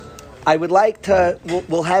I would like to,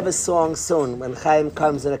 we'll have a song soon. When Chaim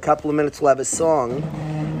comes in a couple of minutes, we'll have a song.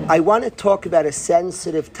 I want to talk about a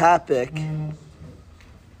sensitive topic.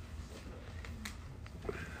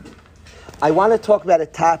 I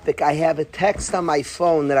have a text on my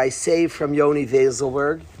phone that I saved from Yoni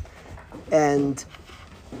Weselberg. And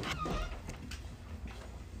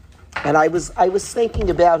I was thinking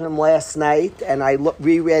about him last night, and I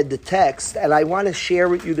reread the text, and I want to share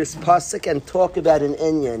with you this pasuk and talk about an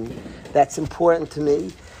inyan that's important to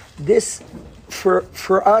me. This,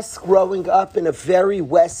 for us growing up in a very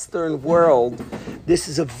Western world, this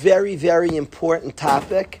is a very, very important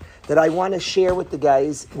topic that I want to share with the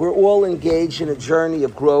guys. We're all engaged in a journey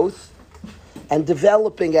of growth and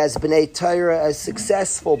developing as B'nai Torah, as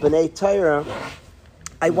successful B'nai Torah.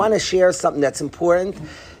 I want to share something that's important.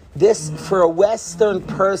 This, for a Western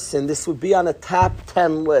person, this would be on a top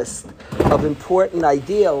 10 list of important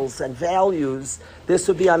ideals and values. This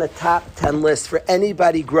would be on a top 10 list for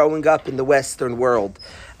anybody growing up in the Western world.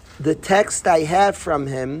 The text I have from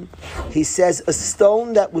him, he says, a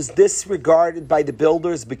stone that was disregarded by the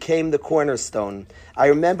builders became the cornerstone. I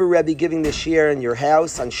remember Rebbe giving this year in your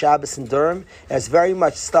house on Shabbos in Durham. It has very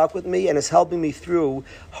much stuck with me and is helping me through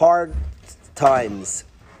hard times.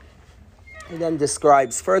 He then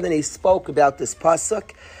describes further, and he spoke about this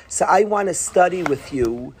pasuk. So I want to study with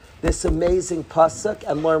you this amazing pasuk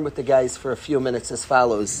and learn with the guys for a few minutes as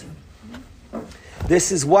follows.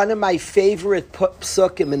 This is one of my favorite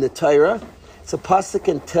psukim in the Torah. It's a pasuk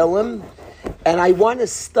in Tehillim, and I want to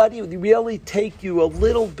study, really take you a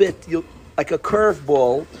little bit, like a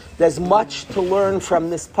curveball. There's much to learn from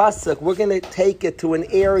this pasuk. We're going to take it to an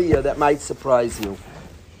area that might surprise you.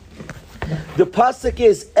 The pasuk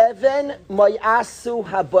is Even Moyasu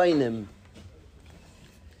Habaynim.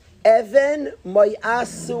 Even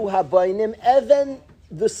Moyasu Habaynim. Even,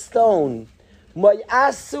 the stone.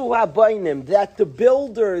 Moyasu Habaynim, that the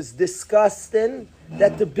builders disgust in,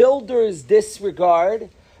 that the builders disregard.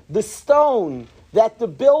 The stone that the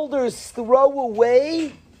builders throw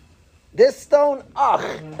away. This stone,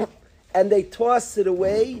 and they toss it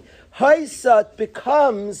away. Haisat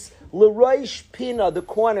becomes L'Roish Pina, the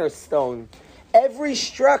cornerstone. Every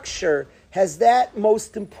structure has that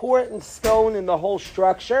most important stone in the whole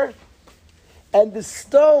structure. And the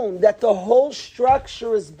stone that the whole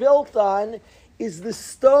structure is built on is the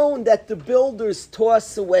stone that the builders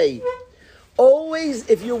toss away. Always,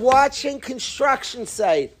 if you're watching construction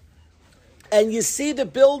site and you see the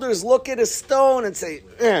builders look at a stone and say,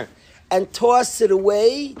 and toss it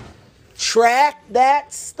away, track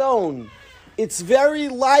that stone. It's very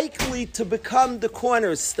likely to become the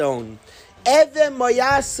cornerstone. Even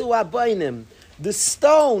Moyasu Abaynim, the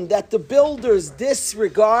stone that the builders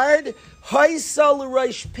disregard, Haisal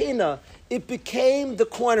Rosh Pina, it became the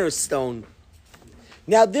cornerstone.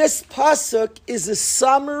 Now this pasuk is a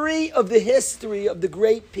summary of the history of the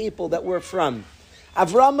great people that we're from.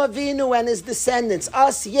 Avram Avinu and his descendants,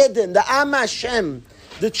 us Yidden, the Am Hashem,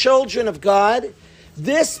 the children of God.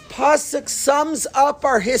 This pasuk sums up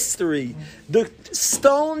our history. The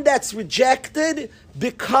stone that's rejected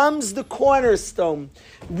becomes the cornerstone.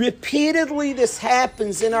 Repeatedly this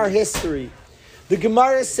happens in our history. The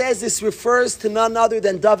Gemara says this refers to none other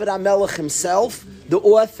than David HaMelech himself, the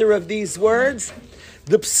author of these words.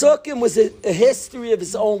 The psukim was a history of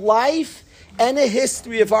his own life and a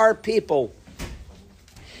history of our people.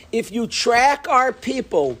 If you track our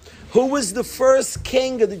people, who was the first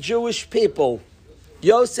king of the Jewish people?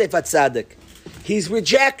 Yosef HaTzadik. He's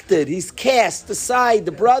rejected. He's cast aside.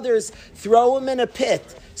 The brothers throw him in a pit,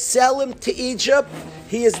 sell him to Egypt.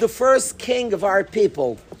 He is the first king of our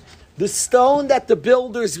people. The stone that the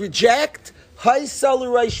builders reject,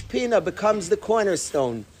 Haisal Rosh Pina, becomes the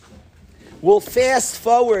cornerstone. We'll fast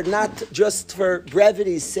forward, not just for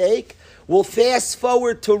brevity's sake, we'll fast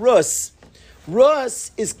forward to Rus. Rus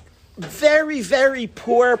is very, very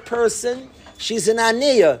poor person. She's an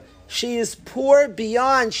Aniyah. She is poor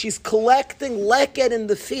beyond. She's collecting leket in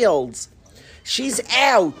the fields. She's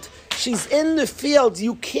out. She's in the fields.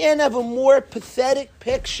 You can't have a more pathetic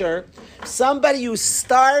picture. Somebody who's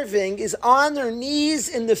starving is on their knees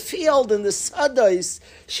in the field, in the sadais.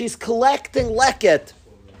 She's collecting leket.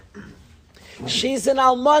 She's an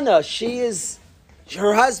almana.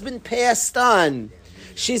 Her husband passed on.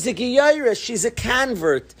 She's a giyayra. She's a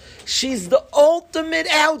convert. She's the ultimate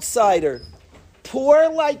outsider. Poor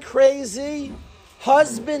like crazy,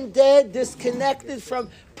 husband dead, disconnected from,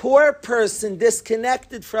 poor person,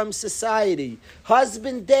 disconnected from society.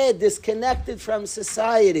 Husband dead, disconnected from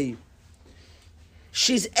society.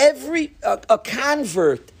 She's a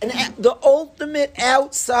convert, the ultimate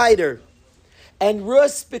outsider. And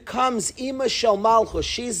Rus becomes Ima Shel Malchus.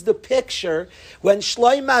 She's the picture when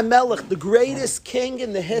Shlomo Melech, the greatest king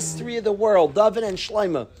in the history of the world, David and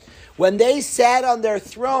Shlomo, when they sat on their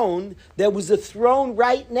throne, there was a throne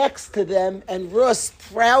right next to them, and Rus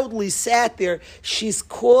proudly sat there. She's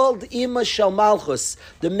called Ima Shel Malchus,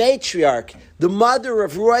 the matriarch, the mother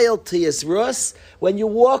of royalty is Rus. When you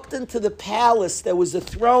walked into the palace, there was a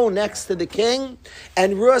throne next to the king,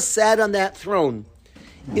 and Rus sat on that throne.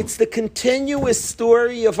 It's the continuous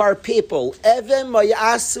story of our people. Even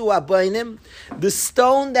Mayasu Abainim, the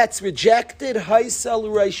stone that's rejected, Haisal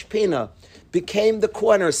Reish Pina, became the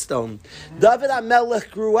cornerstone. David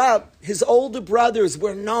HaMelech grew up. His older brothers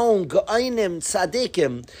were known, Ga'ainim,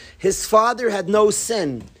 Tzadikim. His father had no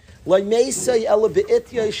sin.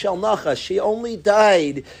 She only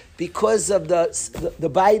died because of the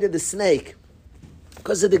bite of the snake.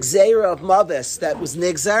 Because of the Gzeira of Maves that was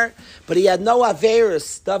Nigzar, but he had no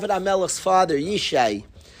Averis, David HaMelech's father, Yishai.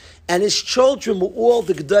 And his children were all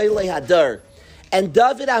the G'dolei Hadar. And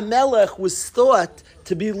David HaMelech was thought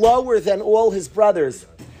to be lower than all his brothers.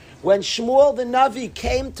 When Shmuel the Navi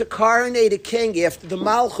came to coronate a king after the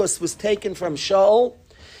Malchus was taken from Shaul,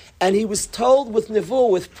 and he was told with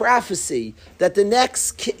Nevuah, with prophecy, that the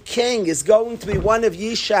next king is going to be one of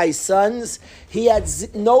Yishai's sons,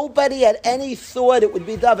 nobody had any thought it would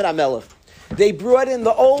be David HaMelech. They brought in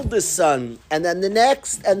the oldest son, and then the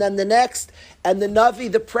next, and then the next, and the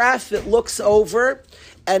Navi, the prophet, looks over,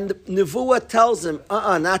 and Nevuah tells him,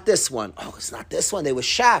 not this one. Oh, it's not this one. They were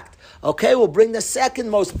shocked. Okay, we'll bring the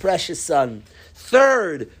second most precious son.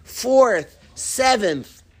 Third, fourth,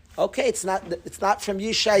 seventh. Okay, it's not from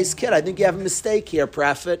Yishai's kid. I think you have a mistake here,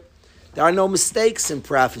 prophet. There are no mistakes in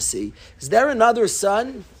prophecy. Is there another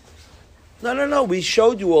son? No. We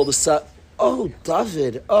showed you all the sons. Oh,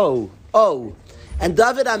 David. Oh. And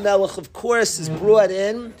David HaMelech, of course, is brought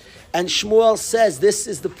in, and Shmuel says, this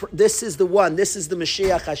is the one. This is the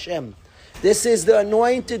Mashiach Hashem. This is the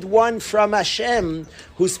anointed one from Hashem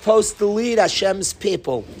who's supposed to lead Hashem's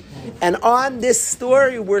people. And on this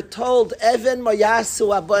story, we're told, Even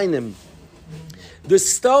Mayasu Abainim, the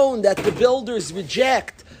stone that the builders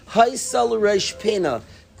reject, Haisal Reish Pina,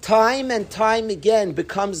 time and time again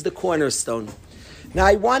becomes the cornerstone. Now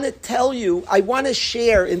I want to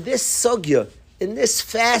share in this sugya, in this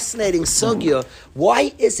fascinating sugya,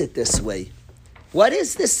 why is it this way? What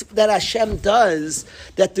is this that Hashem does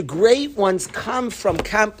that the great ones come from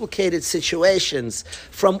complicated situations,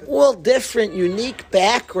 from all different unique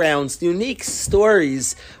backgrounds, unique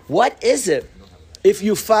stories? What is it? If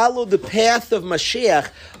you follow the path of Mashiach,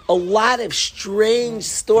 a lot of strange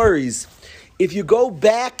stories. If you go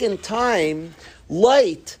back in time,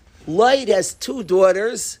 Light has two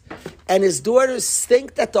daughters, and his daughters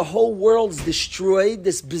think that the whole world's destroyed,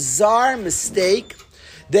 this bizarre mistake.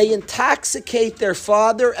 They intoxicate their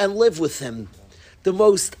father and live with him. The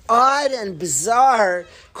most odd and bizarre,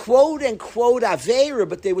 quote-unquote, Aveira,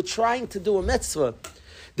 but they were trying to do a mitzvah.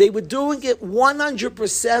 They were doing it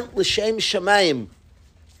 100% l'shem shamayim.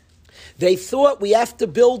 They thought we have to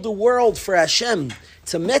build the world for Hashem.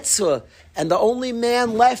 It's a mitzvah, and the only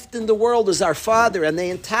man left in the world is our father, and they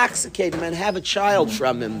intoxicate him and have a child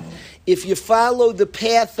from him. If you follow the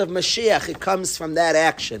path of Mashiach, it comes from that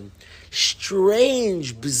action.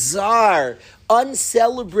 Strange, bizarre,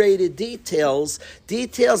 uncelebrated details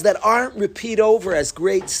that aren't repeat over as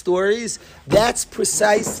great stories. That's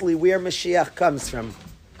precisely where Mashiach comes from.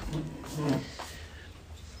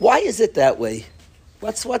 Why is it that way?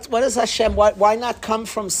 What is Hashem? Why not come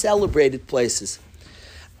from celebrated places?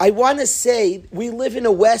 I want to say we live in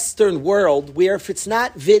a Western world where if it's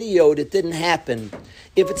not videoed, it didn't happen.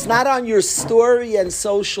 If it's not on your story and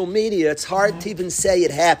social media, it's hard to even say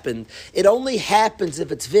it happened. It only happens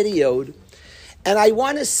if it's videoed. And I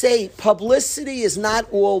want to say publicity is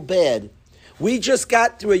not all bad. We just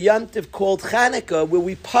got through a yontif called Chanukah where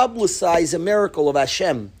we publicize a miracle of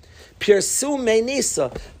Hashem. Pirsum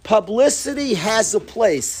Meinisa. Publicity has a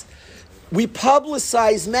place. We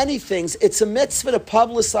publicize many things. It's a mitzvah to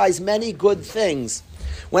publicize many good things.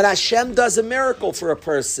 When Hashem does a miracle for a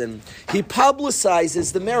person, He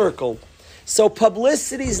publicizes the miracle. So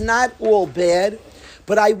publicity is not all bad,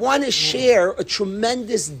 but I want to share a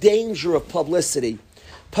tremendous danger of publicity.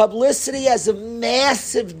 Publicity has a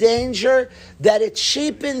massive danger that it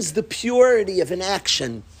cheapens the purity of an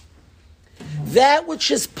action. That which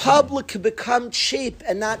is public can become cheap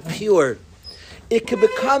and not pure. It can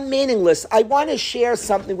become meaningless. I want to share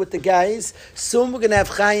something with the guys. Soon we're going to have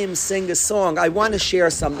Chaim sing a song. I want to share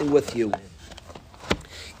something with you.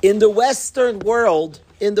 In the Western world,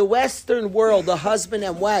 a husband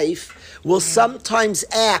and wife will sometimes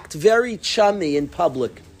act very chummy in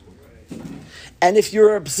public. And if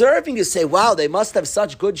you're observing, you say, wow, they must have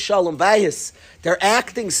such good shalom bayis. They're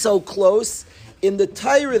acting so close. In the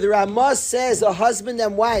Torah, the Ramah says a husband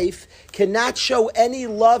and wife cannot show any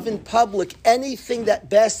love in public, anything that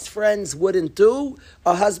best friends wouldn't do,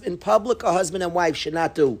 a husband in public, a husband and wife should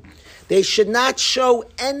not do. They should not show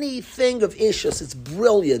anything of ishus. It's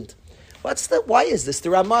brilliant. Why is this? The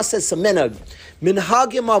Ramah says a minhag.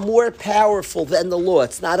 Minhagim are more powerful than the law.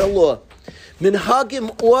 It's not a law.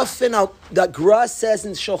 Minhagim often, the Gra says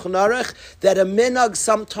in Shulchan Aruch, that a minhag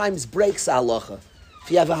sometimes breaks halacha.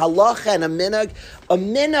 If you have a halacha and a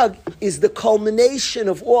minhag is the culmination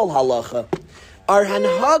of all halacha. Our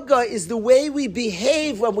hanhaga is the way we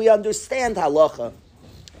behave when we understand halacha.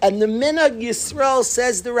 And the minhag Yisrael,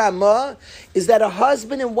 says the Ramah, is that a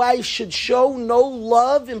husband and wife should show no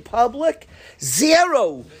love in public.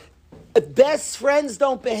 Zero. If best friends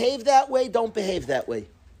don't behave that way, don't behave that way.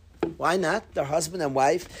 Why not? They're husband and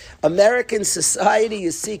wife. American society,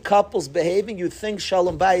 you see couples behaving, you think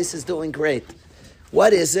Shalom Bayis is doing great.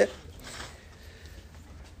 What is it?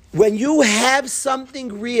 When you have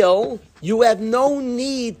something real, you have no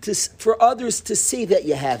need for others to see that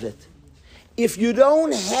you have it. If you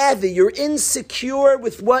don't have it, you're insecure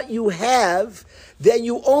with what you have, then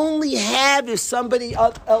you only have if somebody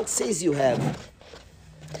else says you have.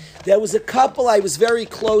 There was a couple I was very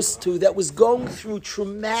close to that was going through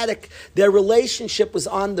their relationship was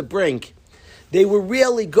on the brink. They were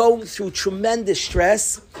really going through tremendous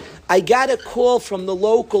stress. I got a call from the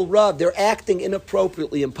local Rav. They're acting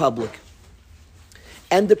inappropriately in public.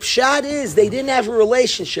 And the pshat is they didn't have a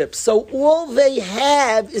relationship. So all they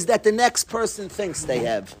have is that the next person thinks they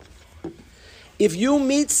have. If you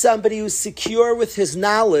meet somebody who's secure with his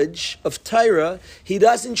knowledge of Torah, he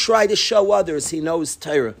doesn't try to show others he knows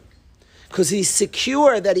Torah. Because he's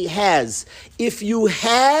secure that he has. If you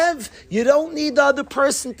have, you don't need the other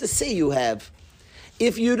person to see you have.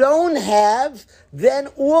 If you don't have, then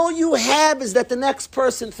all you have is that the next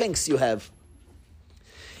person thinks you have.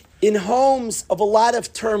 In homes of a lot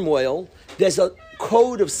of turmoil, there's a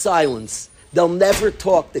code of silence. They'll never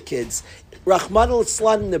talk to kids. Rahman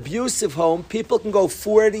al-Islam, in an abusive home, people can go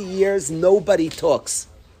 40 years, nobody talks.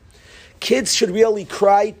 Kids should really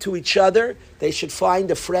cry to each other. They should find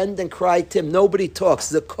a friend and cry to him. Nobody talks.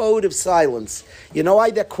 The code of silence. You know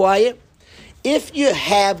why they're quiet? If you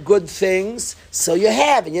have good things, so you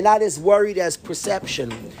have, and you're not as worried as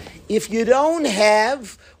perception. If you don't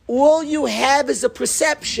have, all you have is a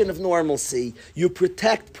perception of normalcy. You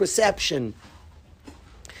protect perception.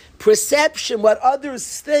 Perception, what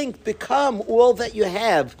others think, become all that you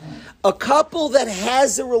have. A couple that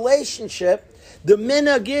has a relationship, the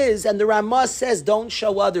minhag is, and the Ramah says, don't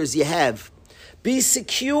show others you have. Be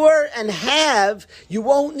secure and have. You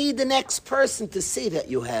won't need the next person to see that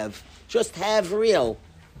you have. Just have real.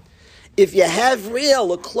 If you have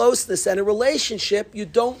real, a closeness and a relationship, you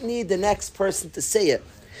don't need the next person to see it.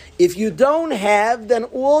 If you don't have, then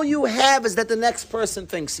all you have is that the next person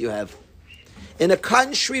thinks you have. In a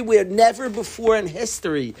country where never before in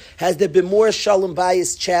history has there been more Shalom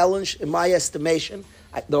Bayis challenged, in my estimation,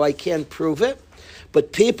 though I can't prove it,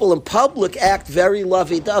 but people in public act very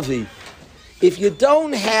lovey-dovey. If you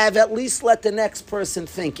don't have, at least let the next person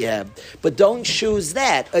think you have. But don't choose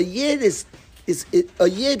that. A yid a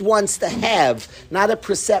yid wants to have, not a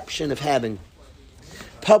perception of having.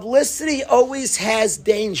 Publicity always has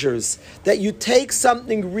dangers. That you take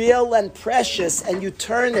something real and precious and you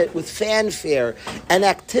turn it with fanfare and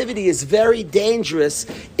activity is very dangerous.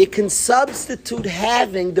 It can substitute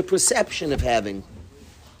having the perception of having.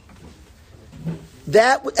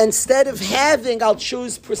 That instead of having, I'll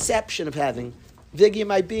choose perception of having. Viggy,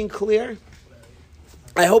 am I being clear?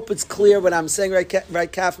 I hope it's clear what I'm saying,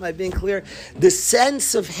 right, Kaf? Am I being clear? The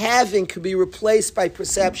sense of having could be replaced by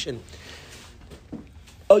perception.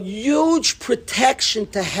 A huge protection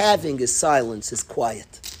to having is silence, is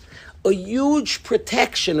quiet. A huge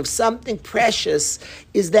protection of something precious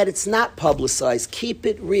is that it's not publicized. Keep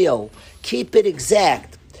it real. Keep it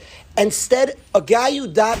exact. Instead, a guy who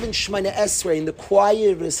daven Shemona Esrei in the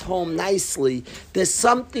quiet of his home nicely, there's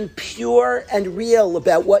something pure and real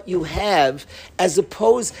about what you have, as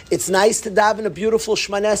opposed, it's nice to daven a beautiful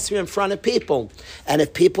Shemona Esrei in front of people. And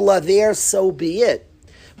if people are there, so be it.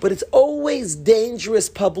 But it's always dangerous.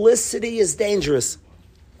 Publicity is dangerous.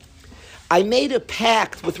 I made a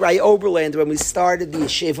pact with Rai Oberlander when we started the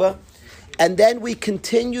yeshiva, and then we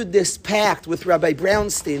continued this pact with Rabbi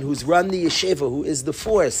Brownstein, who's run the yeshiva, who is the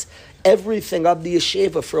force, everything of the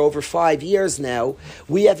yeshiva for over 5 years now.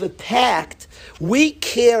 We have a pact. We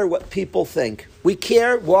care what people think. We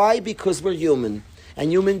care. Why? Because we're human. And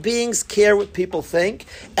human beings care what people think,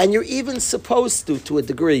 and you're even supposed to a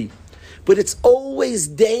degree. but it's always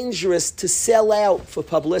dangerous to sell out for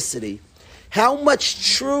publicity. How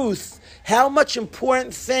much truth, how much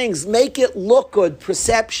important things make it look good,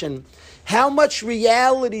 perception. How much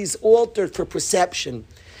reality is altered for perception.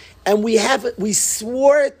 And we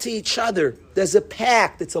swore to each other, there's a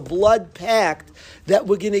pact, it's a blood pact, that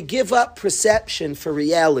we're going to give up perception for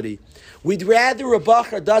reality. We'd rather a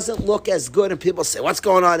bacher doesn't look as good and people say, what's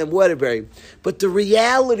going on in Waterbury? But the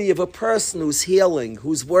reality of a person who's healing,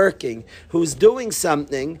 who's working, who's doing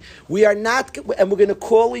something, we are not, and we're going to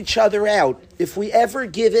call each other out. If we ever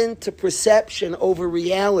give in to perception over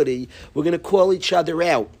reality, we're going to call each other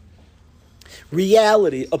out.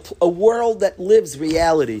 Reality, a world that lives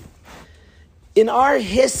reality. In our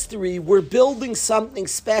history, we're building something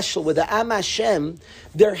special with the Am Hashem.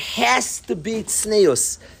 There has to be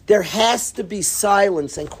tznius. There has to be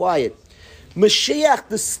silence and quiet. Mashiach,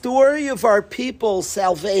 the story of our people's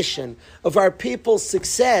salvation, of our people's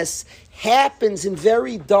success, happens in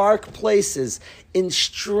very dark places, in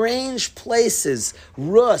strange places.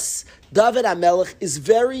 Rus, David HaMelech, is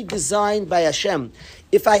very designed by Hashem.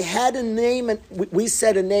 If I had a name, and we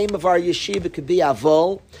said a name of our yeshiva could be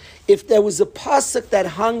Avol. If there was a pasuk that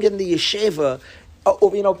hung in the yeshiva,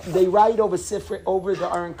 they write over the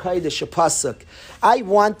Aron Kodesh a pasuk. I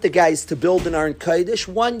want the guys to build an Aron Kodesh.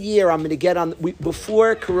 1 year I'm going to get on.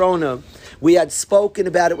 Before Corona, we had spoken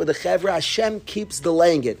about it with the Chevra. Hashem keeps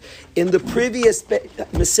delaying it. In the previous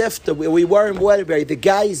Mesifta, where we were in Waterbury, the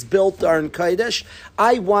guys built Aron Kodesh.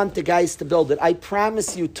 I want the guys to build it. I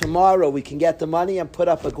promise you tomorrow we can get the money and put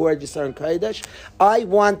up a gorgeous Aron Kodesh. I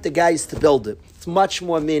want the guys to build it. It's much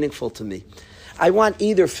more meaningful to me. I want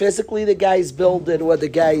either physically the guys build it or the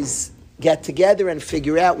guys get together and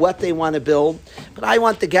figure out what they want to build. But I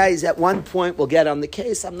want the guys at one point will get on the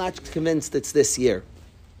case. I'm not convinced it's this year.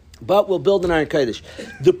 But we'll build an Aron Kodesh.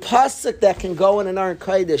 The pasuk that can go in an Aron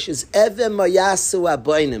Kodesh is Evem Mayasu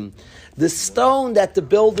Aboinim. The stone that the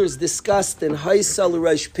builders discussed in Haisal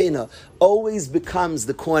Rosh Pina always becomes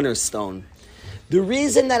the cornerstone. The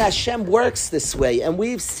reason that Hashem works this way, and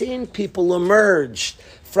we've seen people emerge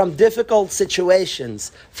from difficult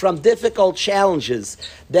situations, from difficult challenges,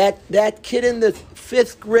 that kid in the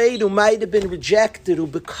 5th grade who might have been rejected, who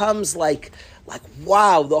becomes like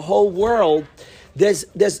wow, the whole world, there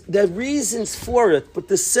are reasons for it, but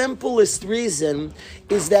the simplest reason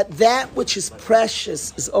is that which is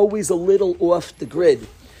precious is always a little off the grid.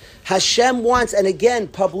 Hashem wants, and again,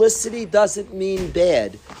 publicity doesn't mean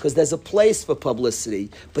bad, because there's a place for publicity,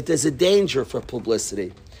 but there's a danger for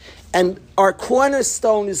publicity. And our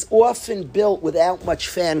cornerstone is often built without much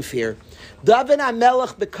fanfare. David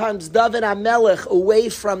HaMelech becomes David HaMelech away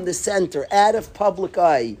from the center, out of public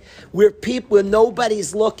eye, where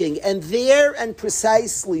nobody's looking, and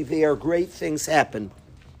precisely there, great things happen.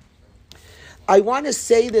 I want to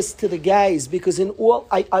say this to the guys because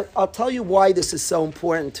I'll tell you why this is so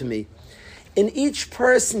important to me. In each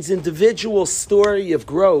person's individual story of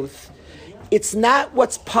growth, it's not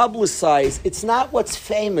what's publicized, it's not what's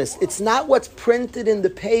famous, it's not what's printed in the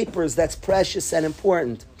papers that's precious and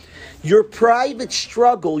important. Your private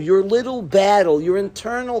struggle, your little battle, your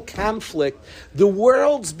internal conflict, the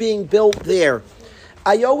world's being built there.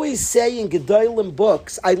 I always say in Gedolim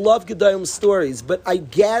books, I love Gedolim stories, but I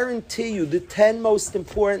guarantee you the 10 most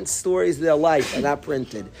important stories of their life are not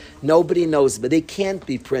printed. Nobody knows, but they can't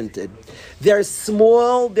be printed. They're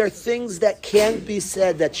small, they're things that can't be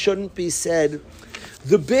said, that shouldn't be said.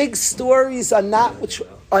 The big stories are not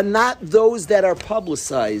those that are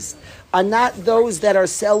publicized, are not those that are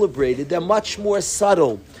celebrated. They're much more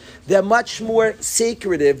subtle. They're much more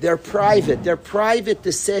secretive. They're private. They're private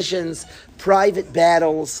decisions, private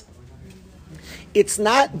battles. It's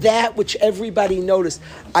not that which everybody noticed.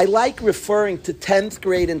 I like referring to 10th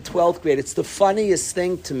grade and 12th grade. It's the funniest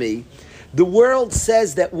thing to me. The world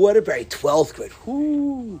says that Waterbury, 12th grade,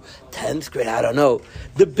 10th grade, I don't know.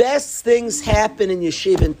 The best things happen in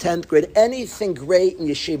yeshiva in 10th grade. Anything great in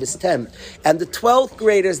yeshiva is 10th. And the 12th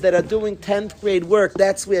graders that are doing 10th grade work,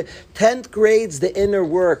 that's where 10th grade's the inner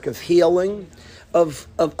work of healing, of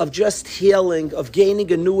just healing, of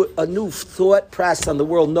gaining a new thought process on the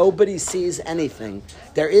world. Nobody sees anything.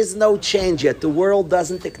 There is no change yet. The world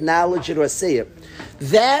doesn't acknowledge it or see it.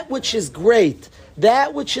 That which is great,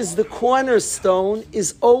 that which is the cornerstone,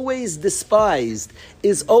 is always despised,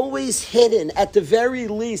 is always hidden. At the very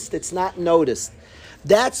least, it's not noticed.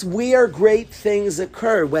 That's where great things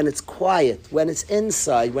occur, when it's quiet, when it's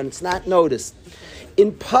inside, when it's not noticed.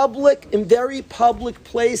 In very public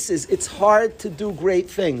places, it's hard to do great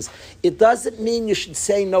things. It doesn't mean you should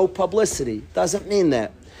say no publicity. It doesn't mean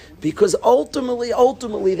that. Because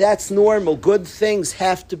ultimately, that's normal. Good things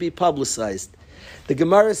have to be publicized.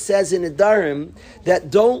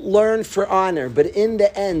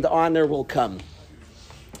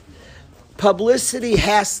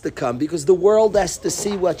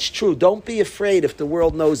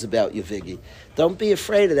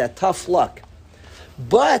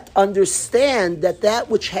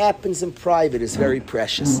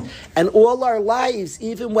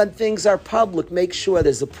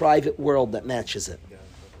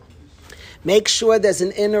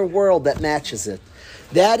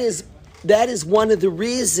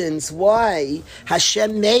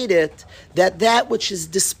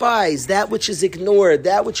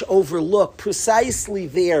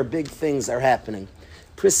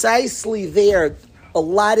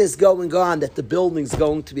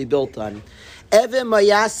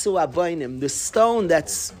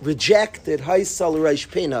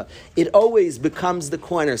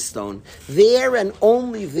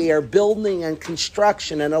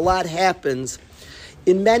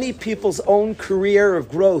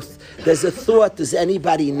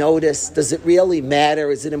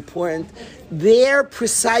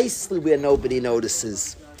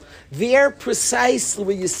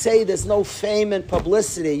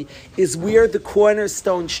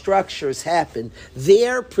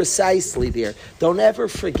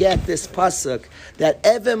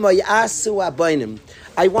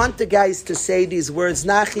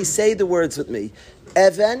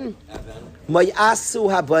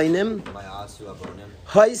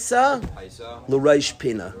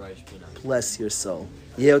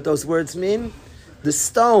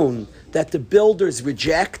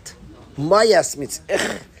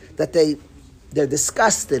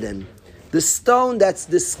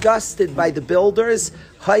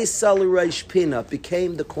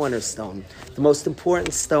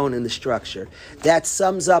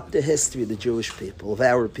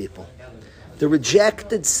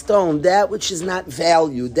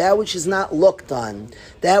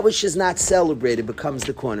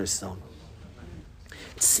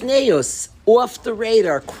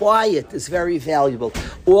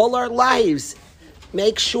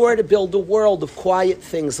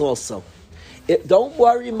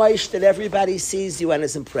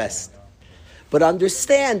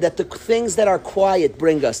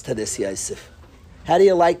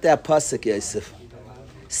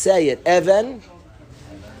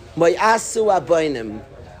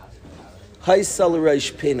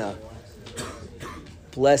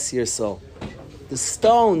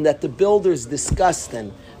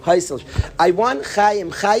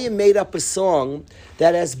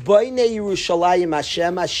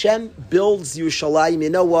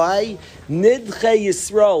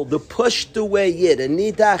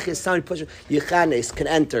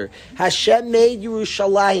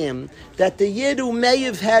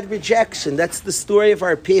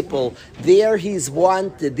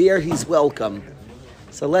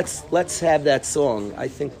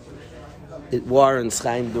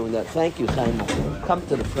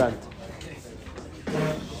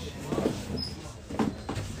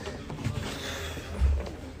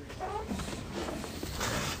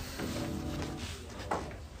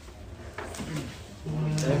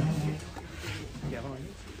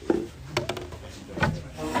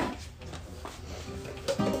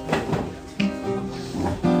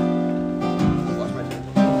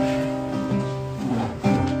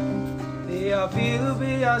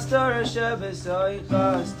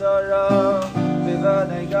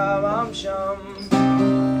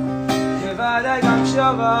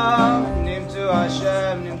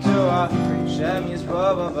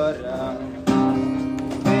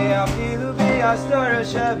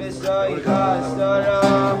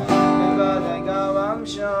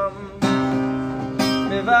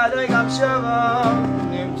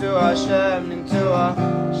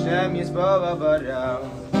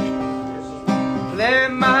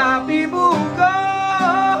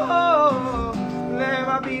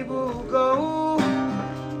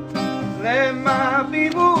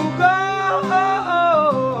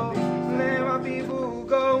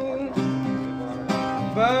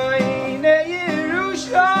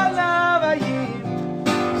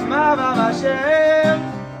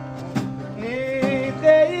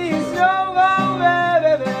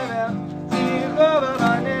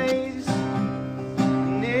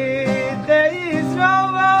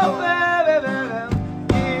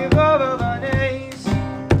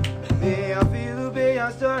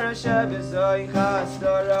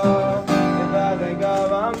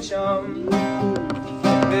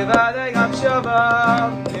 Bevadai gam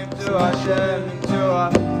shabam, into Hashem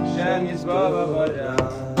Yisbah.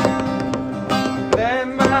 Let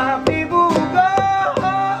my people go,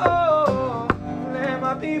 let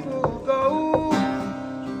my people go.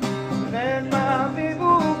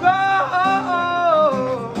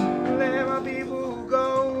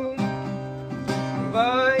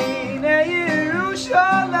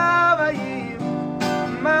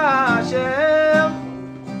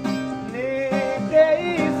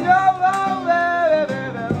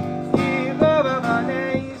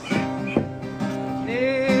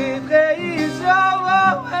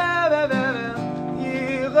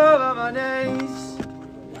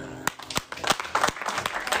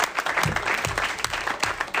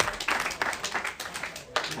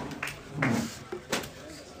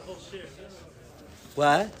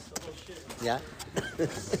 What? Yeah.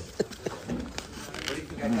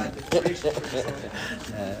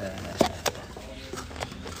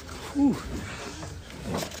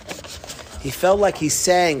 He felt like he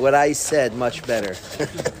sang what I said much better.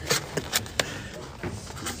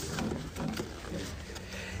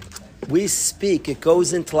 We speak, it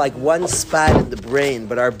goes into like one spot in the brain,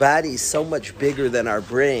 but our body is so much bigger than our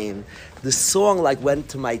brain. The song like went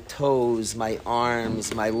to my toes, my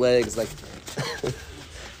arms, my legs, like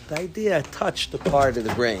the idea touched the part of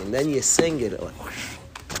the brain. Then you sing it, like,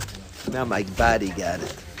 now my body got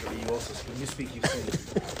it. You also, when you speak, you sing.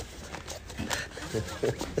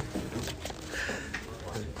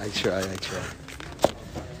 I try.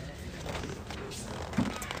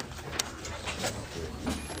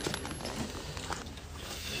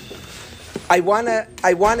 I wanna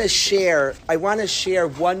share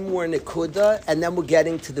one more nekuda, and then we're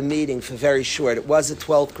getting to the meeting for very short. It was a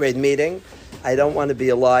 12th grade meeting. I don't want to be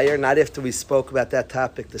a liar, not after we spoke about that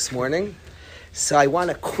topic this morning. So I want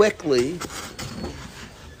to quickly.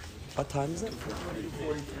 What time is it?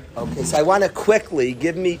 Okay, so I want to quickly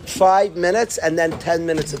give me 5 minutes and then 10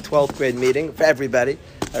 minutes of 12th grade meeting for everybody.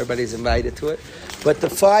 Everybody's invited to it. But the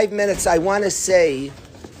 5 minutes I want to say.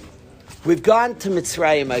 We've gone to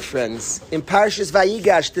Mitzrayim, my friends. In Parshas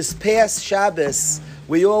Vayigash, this past Shabbos,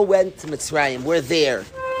 we all went to Mitzrayim. We're there.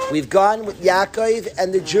 We've gone with Yaakov,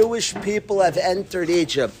 and the Jewish people have entered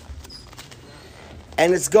Egypt.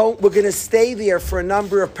 And we're going to stay there for a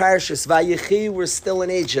number of Parshas. Vayichi, we're still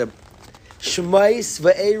in Egypt. Shemais,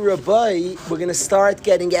 Va'ei Rabbai, we're going to start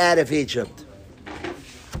getting out of Egypt.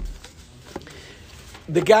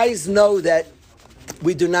 The guys know that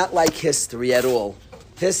we do not like history at all.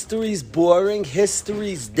 History's boring.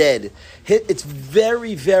 History's dead. It's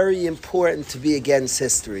very, very important to be against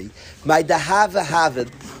history. My dahava hava,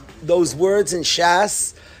 those words in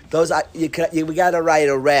Shas, we got to write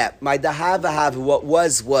a rap. My dahava hava, what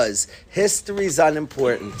was. History's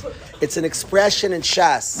unimportant. It's an expression in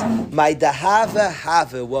Shas. My dahava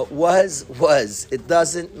hava, what was. It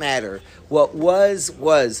doesn't matter. What was.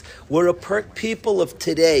 We're a people of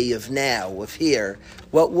today, of now, of here.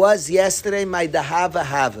 What was yesterday, my dahava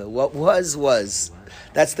hava. What was.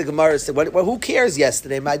 That's the Gemara said. Well, who cares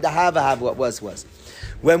yesterday? My dahava hava, what was.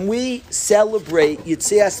 When we celebrate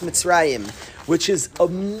Yetzias Mitzrayim, which is a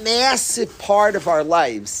massive part of our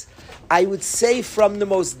lives, I would say from the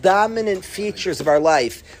most dominant features of our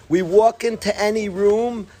life, we walk into any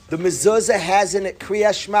room, the mezuzah has in it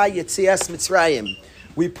Kriyas Shema Yetzias Mitzrayim.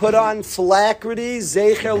 We put on phylactery,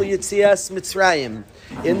 Zeicher Yetzias Mitzrayim.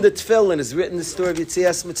 In the Tefillin is written the story of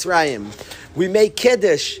Yetzias Mitzrayim. We make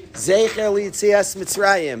Kiddush, Zeicher Yetzias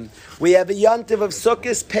Mitzrayim. We have a Yontiv of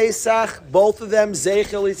Sukkot, Pesach, both of them,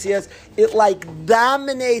 Zeicher Yetzias. It like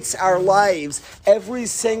dominates our lives every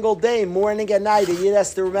single day, morning and night. A Yid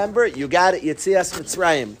has to remember it. You got it, Yetzias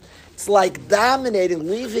Mitzrayim. It's like dominating,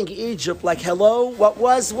 leaving Egypt like, hello, what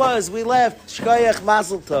was. We left. Shkoyach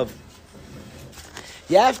Mazel Tov.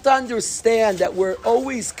 You have to understand that we're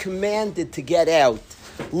always commanded to get out.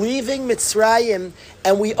 Leaving Mitzrayim,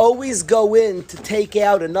 and we always go in to take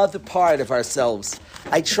out another part of ourselves.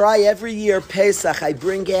 I try every year, Pesach, I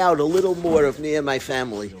bring out a little more of me and my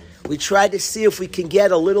family. We try to see if we can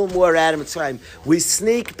get a little more out of Mitzrayim. We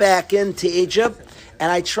sneak back into Egypt,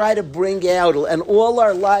 and I try to bring out, and all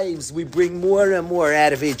our lives we bring more and more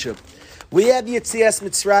out of Egypt. We have Yetzias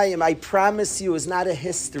Mitzrayim, I promise you, is not a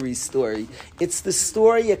history story. It's the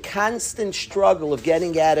story, a constant struggle of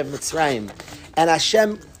getting out of Mitzrayim. And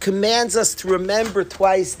Hashem commands us to remember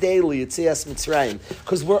twice daily Yetzias Mitzrayim,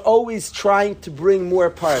 because we're always trying to bring more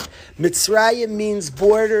part. Mitzrayim means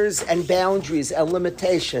borders and boundaries and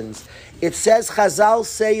limitations. It says, Chazal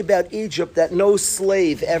say about Egypt that no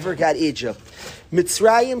slave ever got Egypt.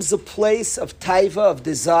 Mitzrayim's a place of taiva, of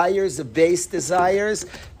desires, of base desires.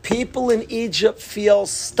 People in Egypt feel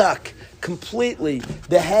stuck completely.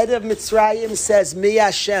 The head of Mitzrayim says, Mi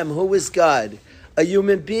Hashem, who is God? A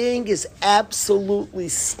human being is absolutely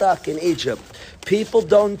stuck in Egypt. People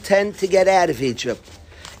don't tend to get out of Egypt.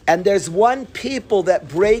 And there's one people that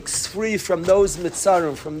breaks free from those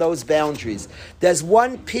mitzarim, from those boundaries. There's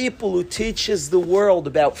one people who teaches the world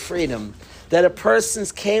about freedom. That a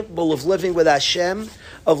person's capable of living with Hashem,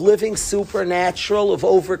 of living supernatural, of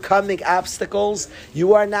overcoming obstacles.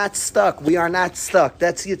 You are not stuck. We are not stuck.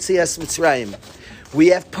 That's Yetzias Mitzrayim. We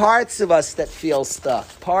have parts of us that feel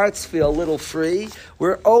stuck. Parts feel a little free.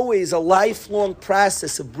 We're always a lifelong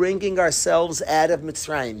process of bringing ourselves out of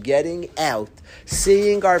Mitzrayim, getting out,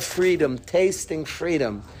 seeing our freedom, tasting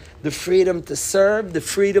freedom, the freedom to serve, the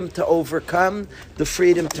freedom to overcome, the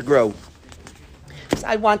freedom to grow. So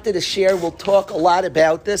I wanted to share. We'll talk a lot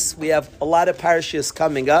about this. We have a lot of parashas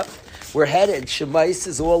coming up. We're headed. Shemais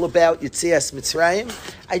is all about Yetzias Mitzrayim.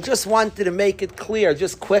 I just wanted to make it clear,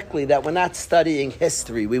 just quickly, that we're not studying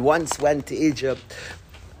history. We once went to Egypt.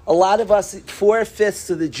 A lot of us, 4/5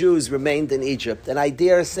 of the Jews remained in Egypt. And I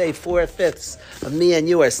dare say 4/5 of me and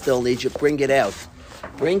you are still in Egypt. Bring it out.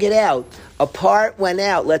 Bring it out. A part went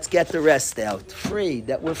out. Let's get the rest out. Free,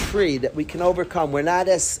 that we can overcome. We're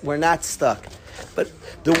not stuck. But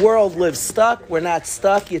the world lives stuck. We're not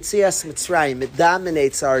stuck. Yetzias Mitzrayim. It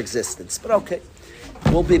dominates our existence. But okay,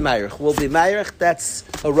 we'll be Meirich. That's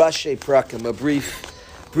a Rashi Prakim, a brief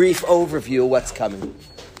overview of what's coming.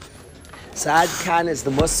 Sa'ad Khan is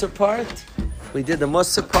the Musar part. We did the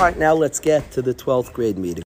Musar part. Now let's get to the 12th grade meeting.